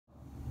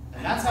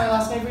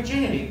my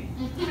virginity.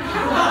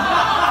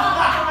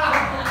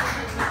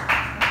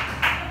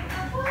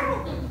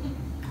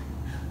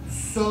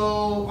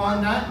 So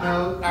on that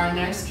note, our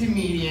next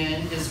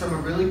comedian is from a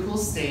really cool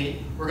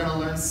state. We're gonna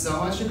learn so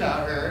much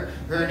about her.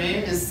 Her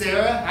name is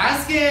Sarah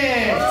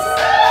Haskins.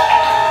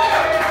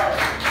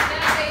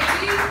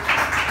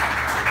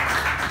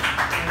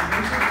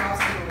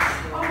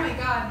 Oh my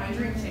God, my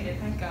dream ticket,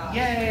 thank God.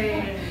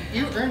 Yay,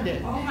 you earned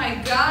it. Oh my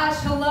gosh,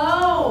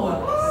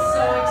 hello.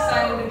 So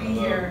excited to be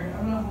here.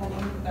 I'm gonna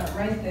put that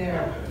right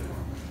there.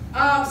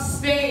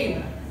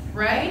 Spain,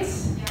 right?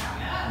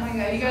 Yeah. Oh my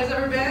God, you guys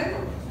ever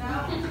been?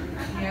 No.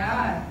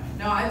 Yeah.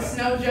 No, it's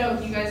no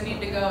joke. You guys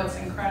need to go. It's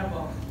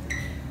incredible.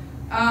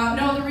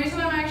 No, the reason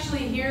I'm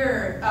actually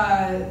here,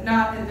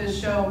 not at this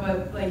show,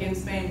 but like in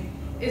Spain,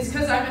 is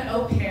because I'm an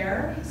au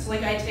pair. So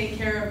like I take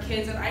care of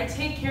kids, and I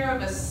take care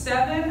of a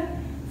 7,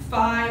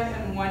 5,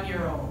 and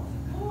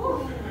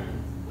 1-year-old.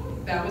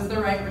 That was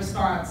the right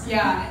response.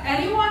 Yeah.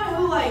 Anyone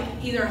who like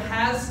either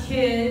has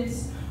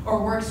kids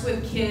or works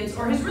with kids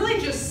or has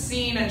really just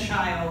seen a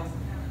child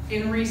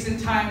in recent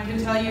time can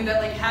tell you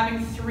that like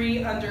having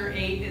 3 under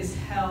 8 is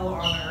hell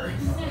on earth.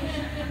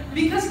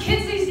 Because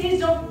kids these days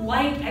don't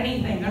like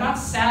anything. They're not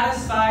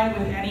satisfied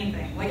with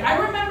anything. Like I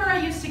remember I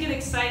used to get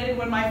excited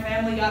when my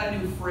family got a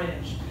new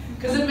fridge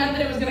because it meant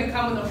that it was going to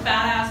come with a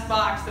fat ass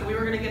box that we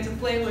were going to get to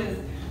play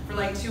with for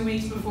like 2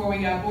 weeks before we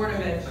got bored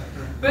of it.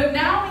 But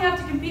now we have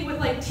to compete with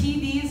like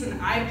TVs and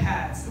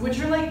iPads, which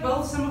are like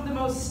both some of the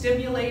most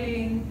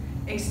stimulating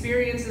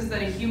experiences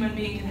that a human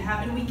being can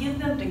have, and we give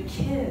them to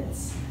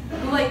kids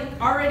who like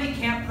already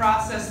can't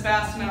process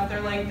fast enough. They're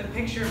like, the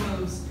picture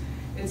moves.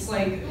 It's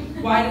like,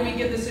 why do we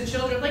give this to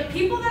children? Like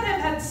people that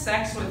have had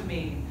sex with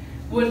me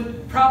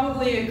would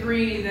probably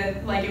agree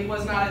that like it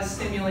was not as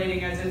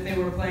stimulating as if they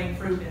were playing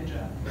Fruit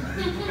Ninja.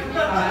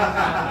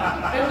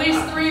 At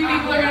least 3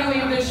 people are gonna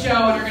leave this show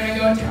and are gonna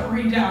go to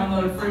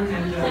re-download Fruit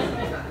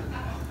Ninja.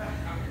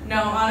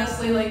 No,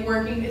 honestly, like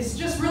working, it's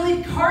just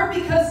really hard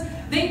because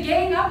they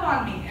gang up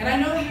on me. And I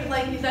know you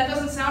like that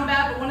doesn't sound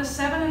bad, but when a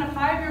 7 and a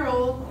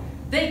 5-year-old,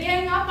 they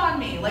gang up on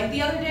me. Like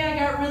the other day I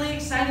got really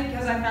excited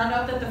because I found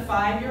out that the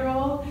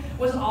 5-year-old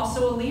was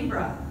also a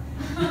Libra.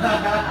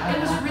 It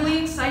was really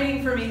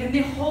exciting for me. And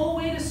the whole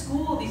way to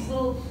school, these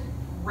little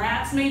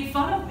rats made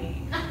fun of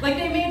me. Like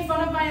they made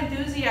fun of my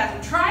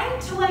enthusiasm. Trying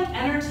to like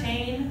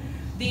entertain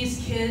these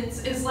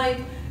kids is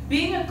like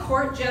being a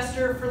court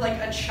jester for like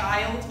a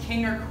child,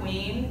 king or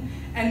queen.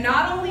 And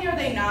not only are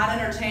they not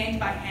entertained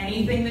by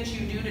anything that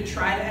you do to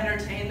try to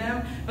entertain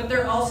them, but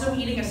they're also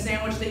eating a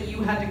sandwich that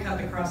you had to cut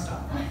the crust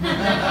off.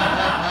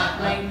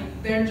 Like,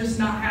 they're just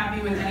not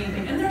happy with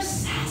anything. And they're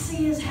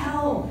sassy as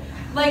hell.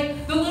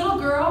 Like, the little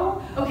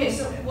girl, okay,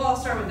 so, well, I'll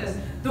start with this.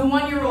 The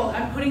 1-year-old,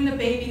 I'm putting the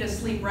baby to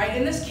sleep, right?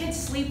 And this kid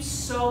sleeps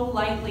so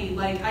lightly.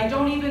 Like, I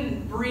don't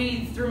even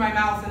breathe through my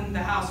mouth in the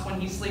house when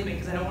he's sleeping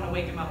because I don't want to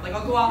wake him up. Like,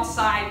 I'll go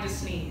outside to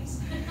sneeze.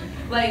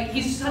 Like,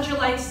 he's such a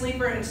light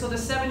sleeper, and so the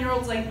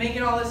 7-year-old's like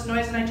making all this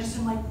noise, and I just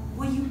am like,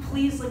 will you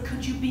please, like,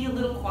 could you be a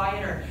little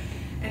quieter?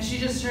 And she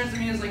just turns to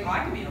me and is like, oh,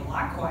 I could be a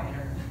lot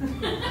quieter.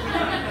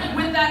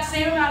 With that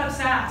same amount of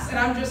sass. And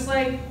I'm just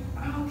like,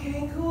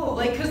 okay, cool.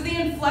 Like, because the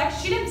inflection,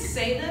 she didn't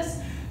say this,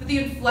 but the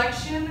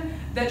inflection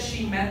that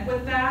she meant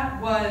with that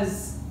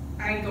was,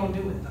 I ain't gonna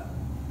do it though.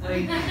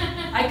 Like,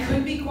 I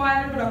could be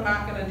quieter, but I'm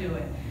not gonna do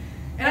it.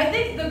 And I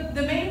think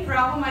the main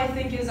problem, I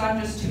think, is I'm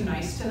just too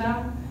nice to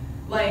them.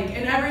 Like,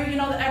 and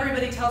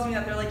everybody tells me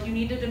that they're like, you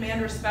need to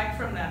demand respect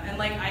from them. And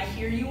like, I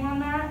hear you on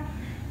that,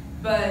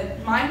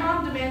 but my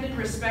mom demanded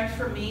respect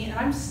from me, and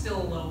I'm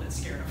still a little bit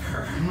scared of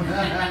her.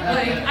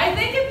 Like, I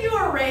think if you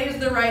are raised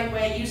the right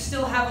way, you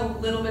still have a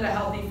little bit of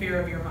healthy fear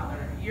of your mother.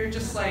 You're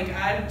just like,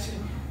 I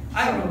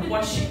don't know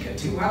what she could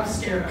do. I'm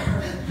scared of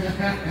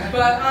her.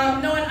 But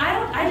no, and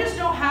I just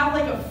don't have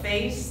like a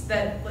face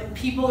that like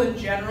people in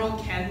general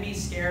can be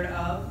scared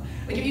of.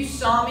 Like if you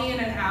saw me in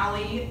an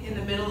alley in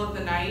the middle of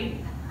the night,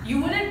 you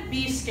wouldn't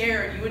be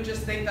scared. You would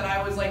just think that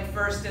I was like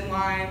first in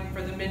line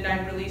for the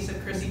midnight release of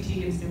Chrissy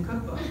Teigen's new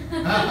cookbook.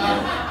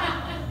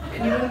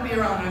 And you wouldn't be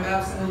wrong. I've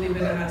absolutely been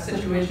in that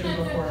situation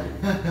before.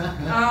 No,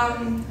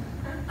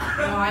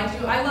 I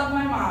do. I love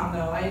my mom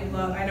though.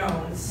 I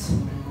know it's.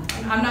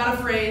 I'm not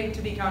afraid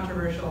to be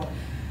controversial.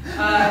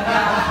 I'm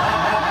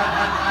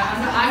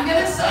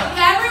gonna say,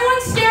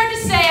 everyone's scared to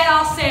say it,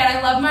 I'll say it.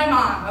 I love my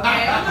mom,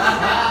 okay?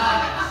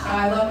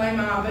 I love my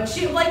mom, but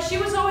she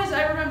was always,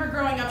 I remember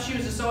growing up, she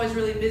was just always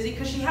really busy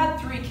because she had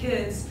 3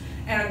 kids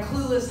and a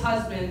clueless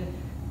husband,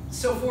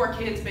 so 4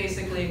 kids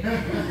basically.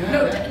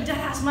 No,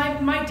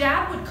 my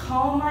dad would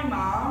call my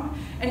mom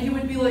and he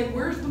would be like,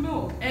 where's the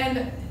milk?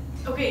 And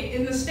okay,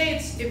 in the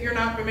States, if you're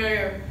not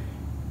familiar,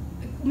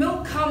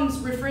 milk comes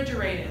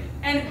refrigerated.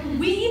 And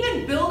we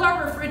even build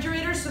our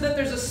refrigerators so that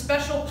there's a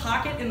special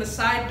pocket in the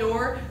side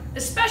door,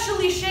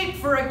 especially shaped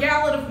for a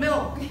gallon of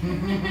milk.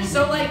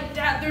 So like,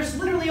 Dad, there's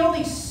literally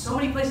only so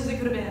many places it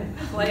could have been.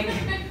 Like,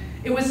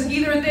 it was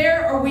either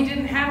there or we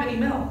didn't have any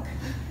milk.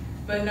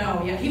 But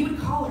no, yeah, he would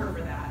call her for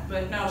that.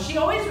 But no, she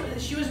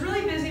was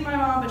really busy, my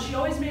mom, but she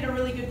always made a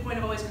really good point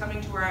of always coming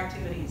to our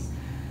activities.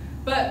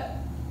 But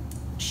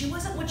she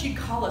wasn't what you'd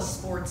call a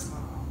sports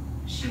mom.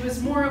 She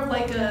was more of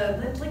like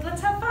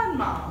let's have fun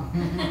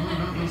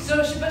mom.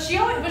 So she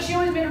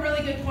always made a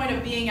really good point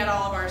of being at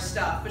all of our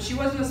stuff, but she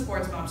wasn't a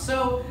sports mom.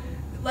 So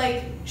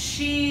like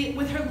she,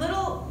 with her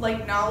little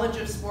like knowledge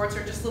of sports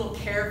or just little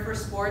care for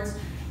sports,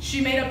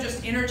 she made up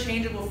just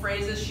interchangeable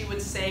phrases she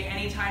would say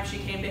anytime she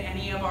came to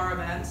any of our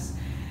events.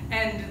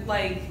 And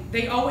like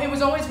it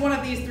was always one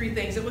of these three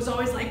things. It was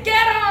always like,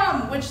 get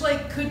 'em, which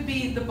like could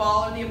be the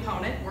ball or the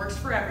opponent, works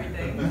for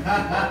everything.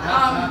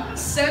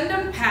 Send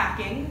them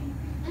packing.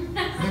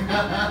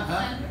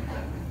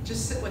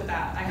 Just sit with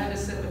that. I had to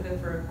sit with it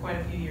for quite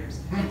a few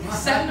years.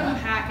 Send them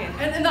packing,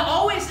 and the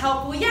always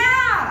helpful,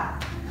 yeah.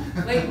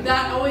 Like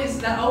that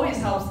always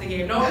helps the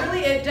game. No, really,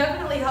 it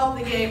definitely helped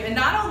the game, and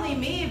not only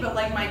me, but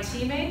like my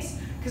teammates.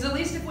 Because at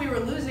least if we were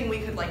losing, we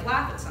could like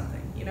laugh at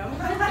something, you know? It was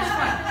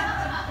fun.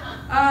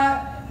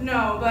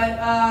 No.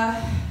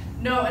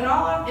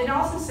 In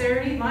all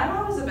sincerity, my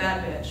mom was a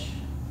bad bitch.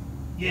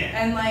 Yeah.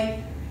 And like,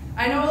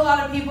 I know a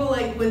lot of people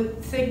like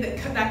would think that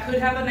could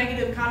have a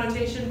negative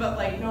connotation, but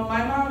like, no,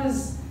 my mom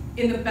is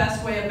in the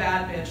best way a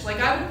bad bitch. Like,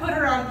 I would put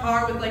her on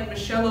par with like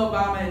Michelle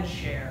Obama and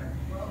Cher.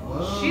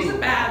 Whoa. She's a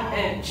bad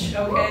bitch,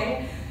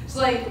 okay? So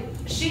like,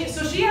 she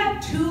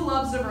had two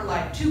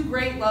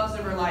great loves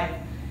of her life.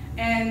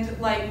 And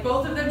like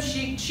both of them,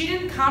 she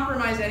didn't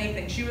compromise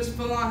anything. She was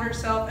full on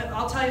herself, and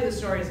I'll tell you the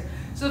stories.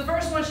 So the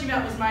first one she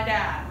met was my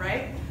dad,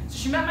 right? So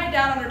she met my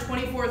dad on her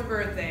 24th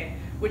birthday,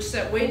 which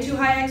set way too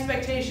high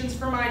expectations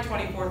for my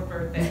 24th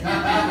birthday. And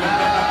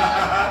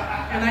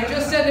I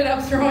just ended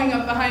up throwing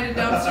up behind a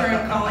dumpster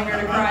and calling her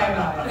to cry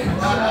about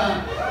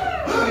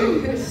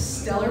it.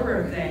 Stellar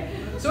birthday.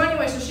 So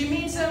anyway, so she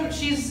meets him,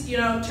 she's,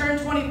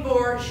 turned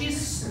 24, she's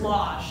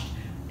sloshed.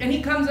 And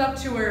he comes up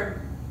to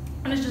her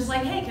and it's just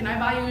like, hey, can I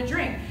buy you a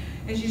drink?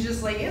 And she's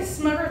just like, it's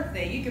my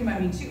birthday, you can buy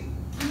me too.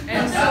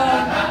 And so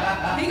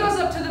he goes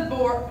up to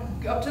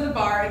the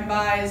bar and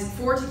buys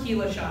 4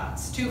 tequila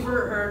shots, 2 for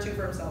her, 2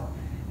 for himself.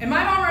 And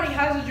my mom already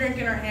has a drink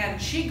in her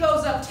hand. She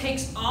goes up,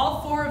 takes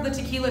all 4 of the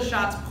tequila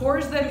shots,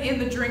 pours them in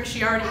the drink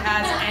she already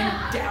has,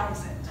 and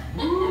downs it.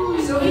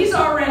 So he's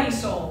already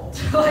sold.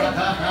 He's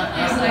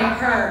like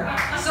her.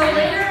 So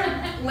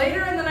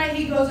later in the night,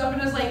 he goes up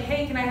and is like,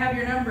 hey, can I have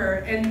your number?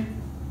 And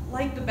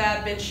like the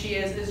bad bitch she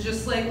is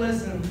just like,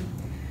 listen,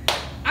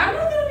 I'm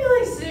not gonna be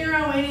like sitting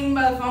around waiting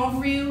by the phone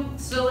for you.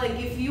 So like,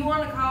 if you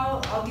want to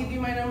call, I'll give you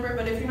my number.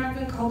 But if you're not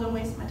gonna call, don't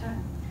waste my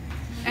time.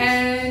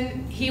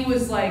 And he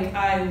was like,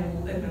 I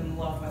am in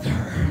love with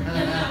her.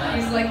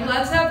 He's like,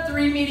 let's have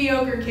 3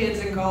 mediocre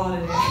kids and call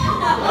it a day.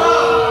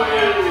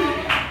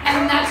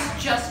 And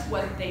that's just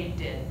what they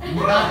did.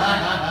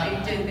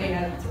 They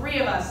had 3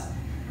 of us.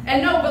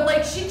 And no, but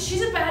like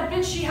she's a bad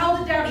bitch. She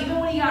held it down even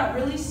when he got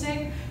really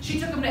sick. She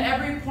took him to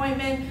every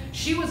appointment.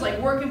 She was like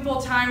working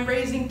full time,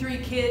 raising 3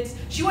 kids.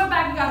 She went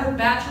back and got her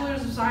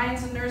bachelor's of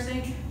science in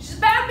nursing. She's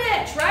a bad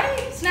bitch,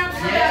 right? Snaps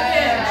for a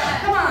bad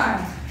bitch. Come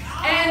on.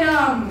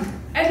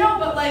 And no,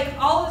 but like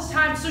all this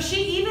time, so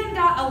she even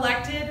got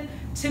elected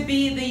to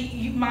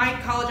be my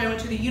college I went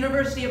to, the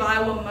University of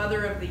Iowa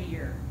Mother of the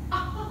Year.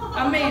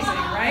 Amazing,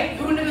 right?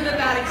 Who knew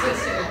that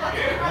existed?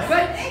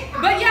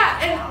 But yeah,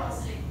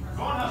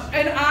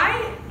 and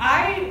I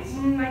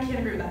can't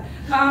agree with that.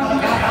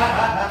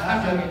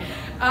 I'm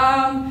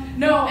joking.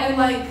 No, and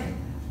like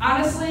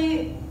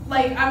honestly,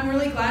 like I'm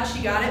really glad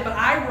she got it. But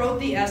I wrote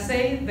the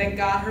essay that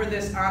got her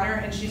this honor,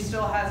 and she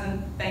still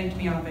hasn't thanked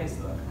me on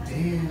Facebook.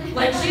 Damn.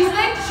 Like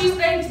she's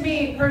thanked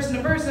me person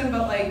to person,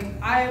 but like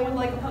I would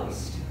like a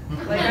post.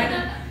 Like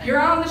you're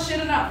on the shit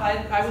enough.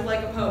 I would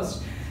like a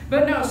post.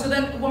 But no, so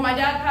then when my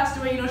dad passed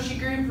away, she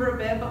grieved for a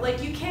bit, but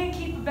like you can't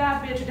keep a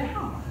bad bitch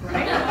down,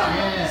 right?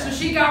 Yeah. So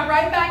she got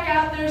right back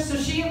out there. So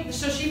she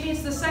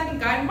meets the second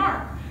guy,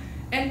 Mark.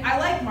 And I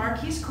like Mark,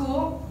 he's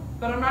cool,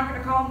 but I'm not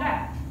gonna call him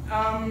dad.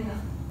 I'm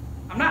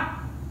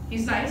not.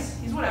 He's nice,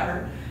 he's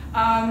whatever.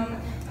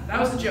 That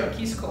was a joke,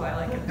 he's cool, I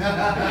like him.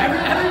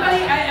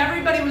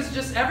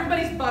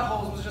 Everybody's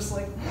buttholes was just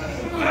like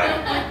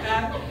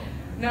that.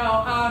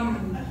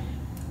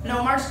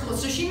 No, Mark's cool.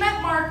 So she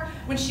met Mark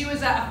when she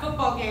was at a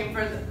football game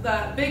for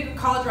the big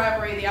college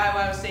rivalry, the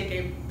Iowa State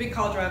game, big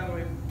college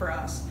rivalry for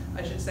us,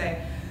 I should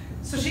say.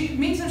 So she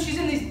meets him, she's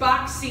in these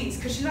box seats,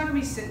 because she's not going to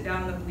be sitting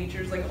down in the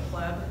bleachers like a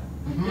pleb.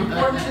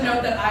 Important to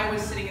note that I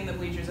was sitting in the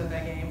bleachers at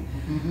that game.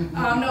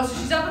 No, so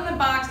she's up in the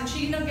box, and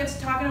she gets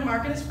talking to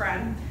Mark and his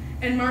friend,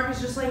 and Mark is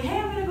just like, hey,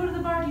 I'm going to go to the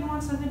bar, do you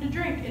want something to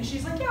drink? And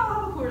she's like, yeah, I'll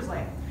have a Coors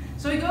Light.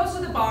 So he goes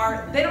to the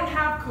bar, they don't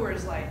have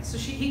Coors Light. So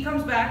he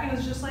comes back and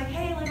is just like,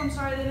 hey, like, I'm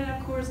sorry they didn't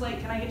have Coors Light,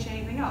 can I get you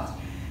anything else?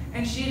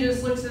 And she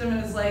just looks at him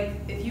and is like,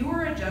 if you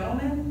were a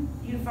gentleman,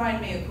 you'd find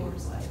me a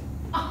Coors Light.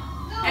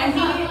 And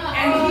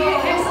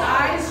his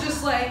eyes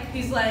just like,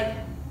 he's like,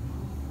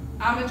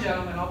 I'm a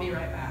gentleman, I'll be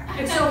right back.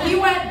 And so he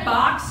went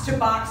box to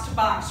box to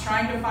box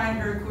trying to find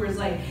her a Coors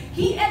Light.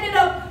 He ended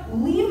up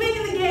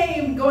leaving the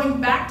game,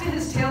 going back to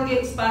his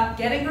tailgate spot,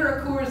 getting her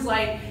a Coors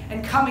Light,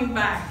 and coming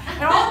back.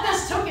 And all of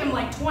this took him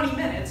like 20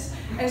 minutes.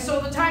 And so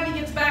the time he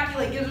gets back, he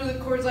like gives her the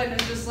Coors Light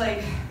and is just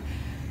like,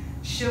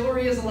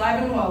 chivalry is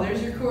alive and well.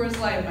 There's your Coors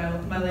Light,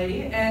 my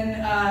lady.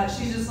 And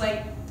she's just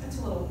like, it's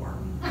a little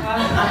warm.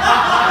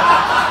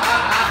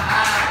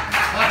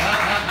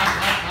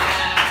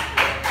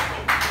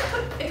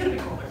 It could have been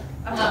colder.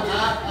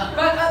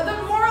 But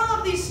the moral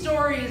of these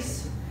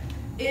stories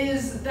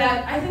is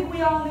that I think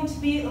we all need to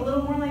be a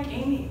little more like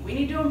Amy. We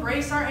need to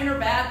embrace our inner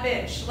bad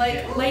bitch.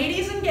 Like,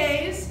 ladies and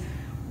gays,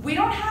 we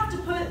don't have to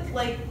put,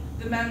 like,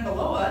 the men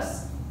below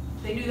us.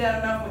 They do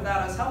that enough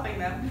without us helping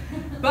them.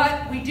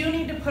 But we do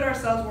need to put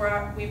ourselves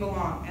where we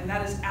belong, and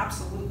that is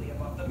absolutely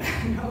above the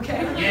men,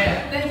 okay?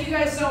 Yeah. Thank you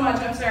guys so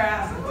much. I'm Sarah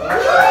Haskins.